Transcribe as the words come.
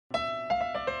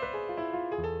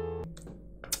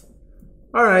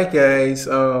All right, guys.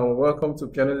 Welcome to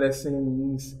piano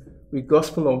lessons with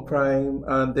Gospel on Prime,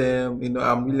 and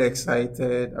I'm really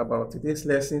excited about today's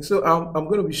lesson. So I'm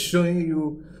going to be showing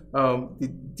you the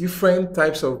different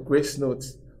types of grace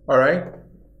notes. All right,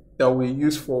 that we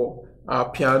use for our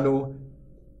piano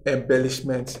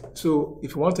embellishment. So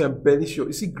if you want to embellish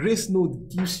you see, grace note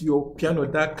gives your piano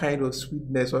that kind of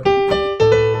sweetness. Or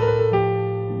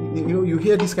you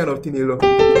hear this kind of thing a lot.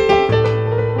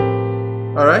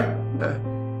 All right.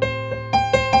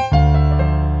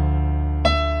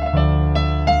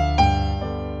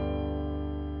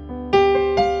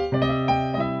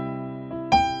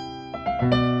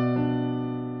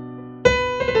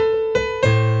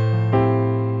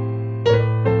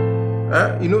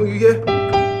 You hear?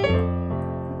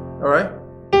 All right.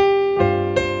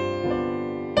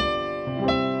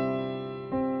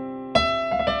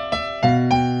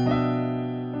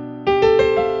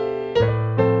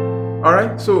 All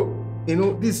right. So,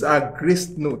 these are grace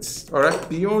notes. All right.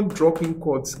 Beyond dropping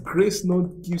chords, grace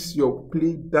note gives your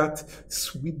play that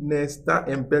sweetness, that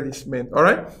embellishment. All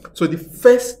right. So, the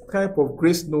first type of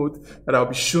grace note that I'll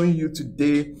be showing you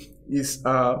today is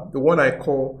the one I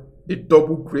call the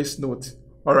double grace note.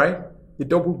 All right. The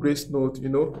double grace note,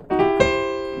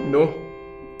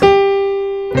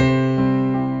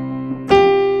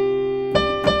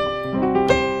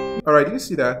 All right, do you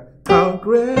see that? How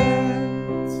great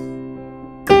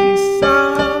is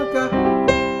our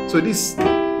God. So this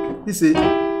is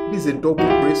a double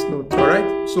grace note. All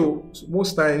right. So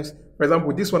most times, for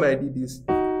example, this one I did this.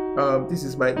 This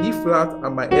is my E flat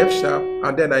and my F sharp,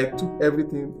 and then I took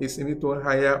everything a semitone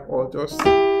higher, or just.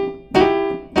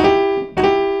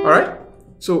 All right.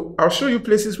 So I'll show you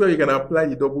places where you can apply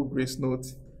the double grace note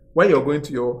when you're going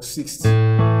to your sixth,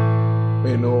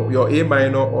 your A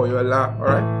minor or your La. All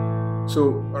right.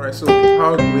 So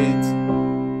how great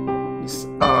is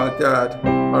our God.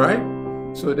 All right.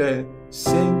 So then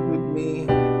sing with me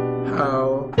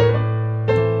how.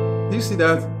 Do you see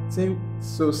that?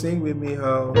 Sing with me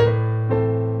how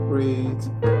great.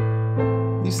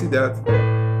 Do you see that?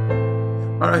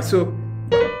 All right. So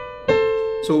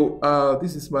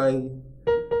this is my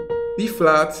B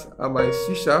flat and my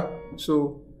C sharp.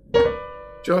 So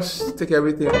just take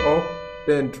everything up,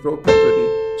 then drop it to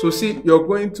the. So see, you're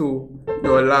going to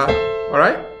your La. All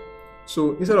right.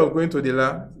 So instead of going to the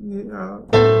La,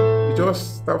 you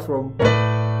just start from.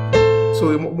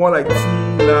 So more like T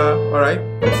La. All right.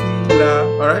 T La.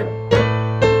 All right.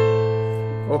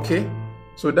 Okay.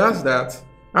 So that's that.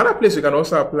 Another place you can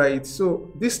also apply it.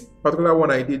 So this particular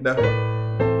one I did now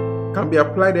can be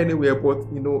applied anywhere, but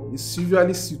it's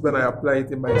usually sweet when I apply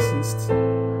it in my sixth,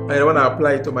 and when I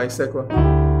apply it to my second.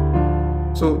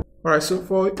 So, all right. So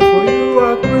for you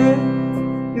are great,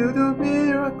 you do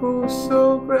miracles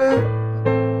so great.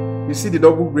 You see the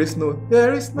double grace note.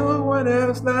 There is no one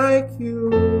else like you.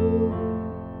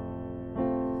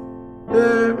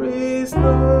 There is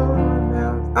no one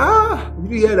else. Ah, did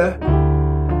you hear that?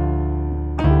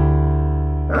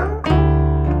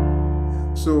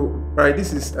 So, all right,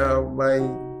 this is my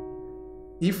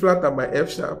E flat and my F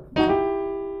sharp.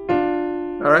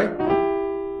 All right.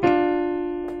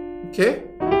 Okay.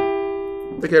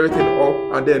 Take everything up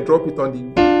and then drop it on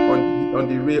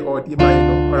the Re or D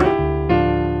minor. All right.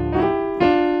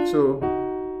 So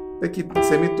take it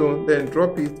semitone, then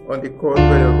drop it on the chord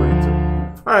where you're going to.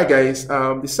 All right, guys.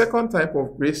 The second type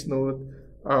of grace note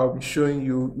I'll be showing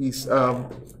you is the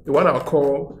one I'll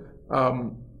call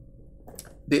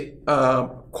the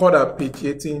chord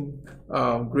arpeggiating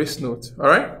grace note. All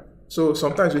right. So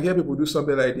sometimes you hear people do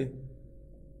something like this.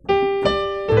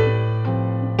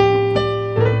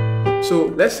 So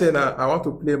let's say now I want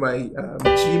to play my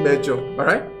G major. All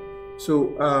right.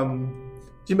 So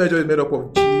G major is made up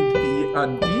of G, B,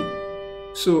 and D.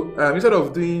 So instead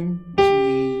of doing G,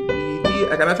 B, D,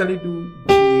 I can actually do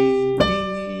G,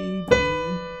 D, B.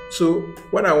 So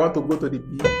when I want to go to the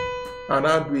B, and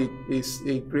now do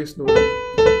a grace note.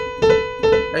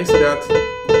 Can you see that?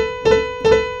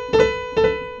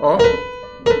 Or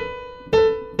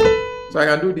so I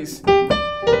can do this.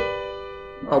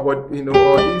 But or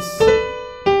this.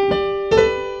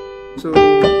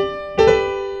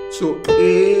 So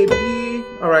A, B.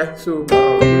 All right. So is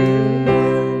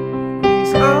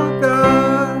our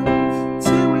God,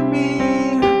 sing with me.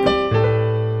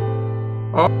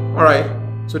 All right.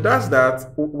 So that's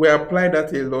that. We apply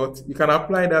that a lot. You can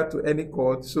apply that to any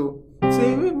chord. So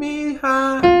sing with me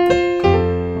high.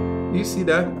 You see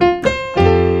that?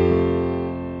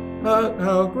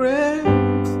 How great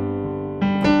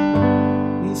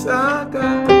is our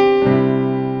God.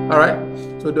 All right.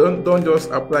 So don't just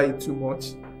apply it too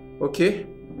much. Okay.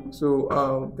 So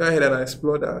go ahead and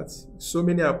explore that. So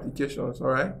many applications, all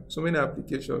right? So many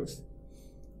applications.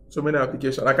 So many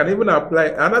applications. I can even apply.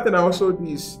 Another thing I also do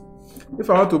is if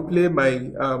I want to play my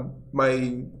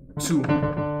two,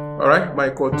 all right, my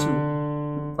chord two,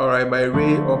 all right, my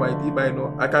Re or my D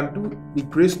minor, I can do the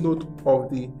grace note of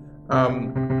the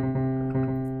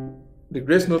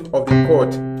grace note of the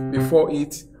chord before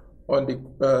it on the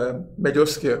major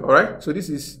scale. All right. So this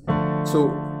is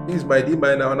my D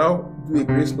minor. I'll now do a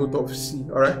grace note of C.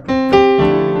 All right.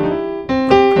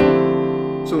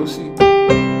 So C.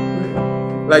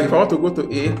 Like if I want to go to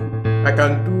A, I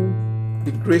can do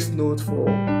the grace note for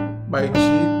my G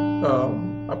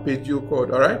arpeggio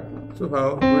chord. All right. So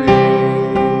how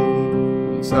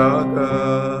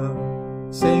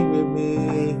sing with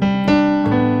me.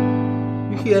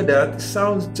 You hear that? It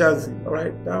sounds jazzy. All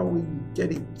right. That way you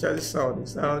get it jazzy sound. It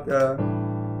sounds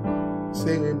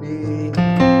sing with me.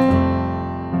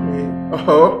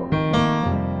 Oh.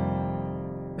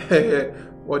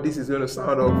 What this is going to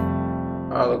sound of?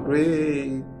 Oh,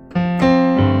 great.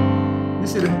 You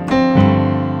see that?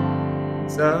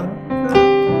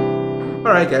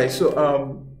 Alright guys, so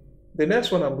the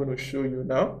next one I'm going to show you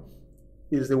now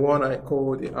is the one I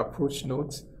call the approach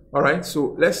note. Alright,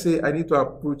 so let's say I need to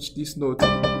approach this note.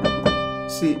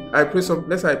 See, let's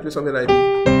say I play something like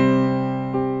this.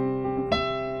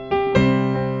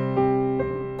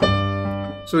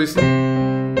 So you see,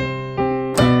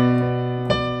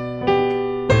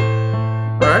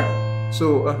 alright,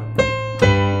 so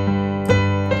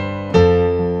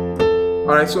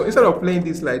alright, so instead of playing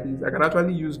this like this, I can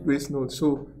actually use grace notes.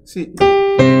 So see,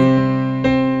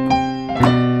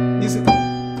 this is,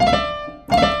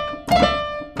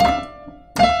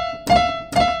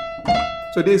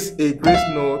 so this is a grace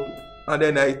note, and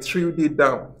then I trilled it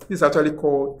down. This is actually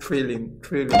called trailing.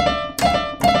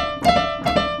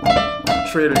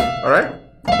 All right.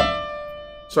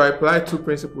 So I apply two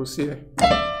principles here.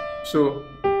 So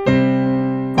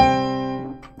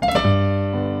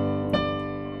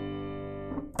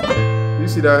you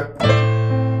see that?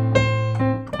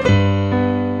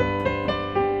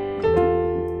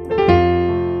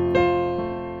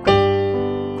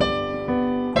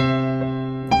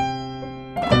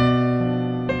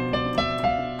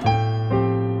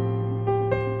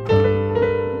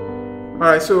 All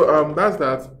right. So that's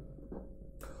that.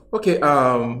 Okay,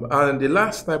 and the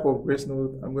last type of grace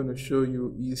note I'm going to show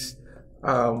you is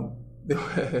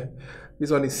this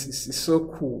one is so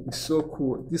cool. It's so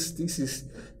cool. This is,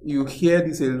 you hear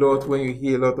this a lot when you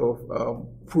hear a lot of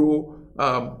pro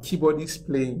keyboardists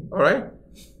playing. All right.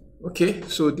 Okay,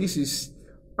 so this is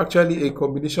actually a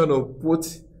combination of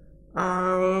both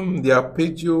the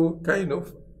arpeggio kind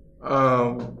of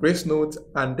grace note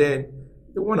and then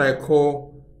the one I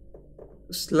call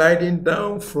sliding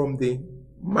down from the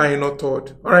minor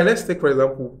third. All right, let's take for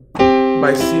example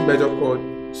my C major chord.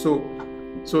 So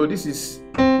this is,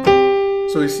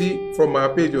 so you see from my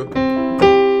arpeggio.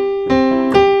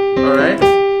 All right,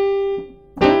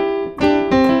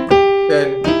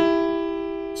 then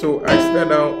so I slide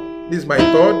down. This is my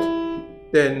third.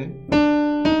 Then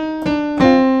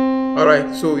all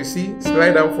right, so you see,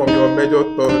 slide down from your major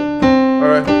third.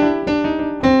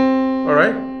 All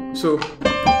right, so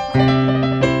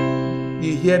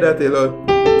you hear that a lot.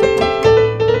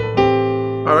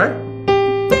 All right.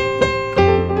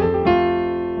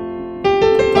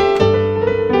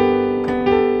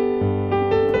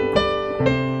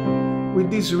 With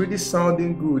this really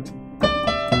sounding good.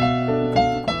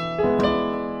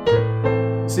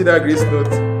 See that grace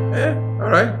note? All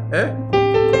right.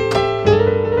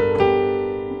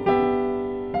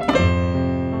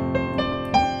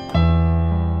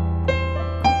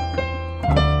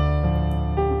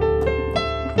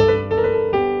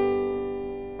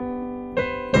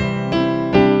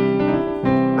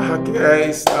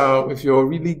 Guys, if you're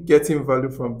really getting value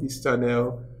from this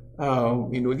channel,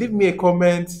 leave me a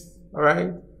comment. All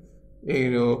right,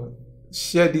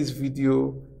 share this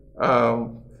video,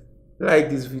 like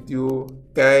this video,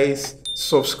 guys.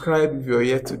 Subscribe if you're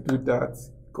yet to do that.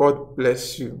 God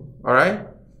bless you. All right.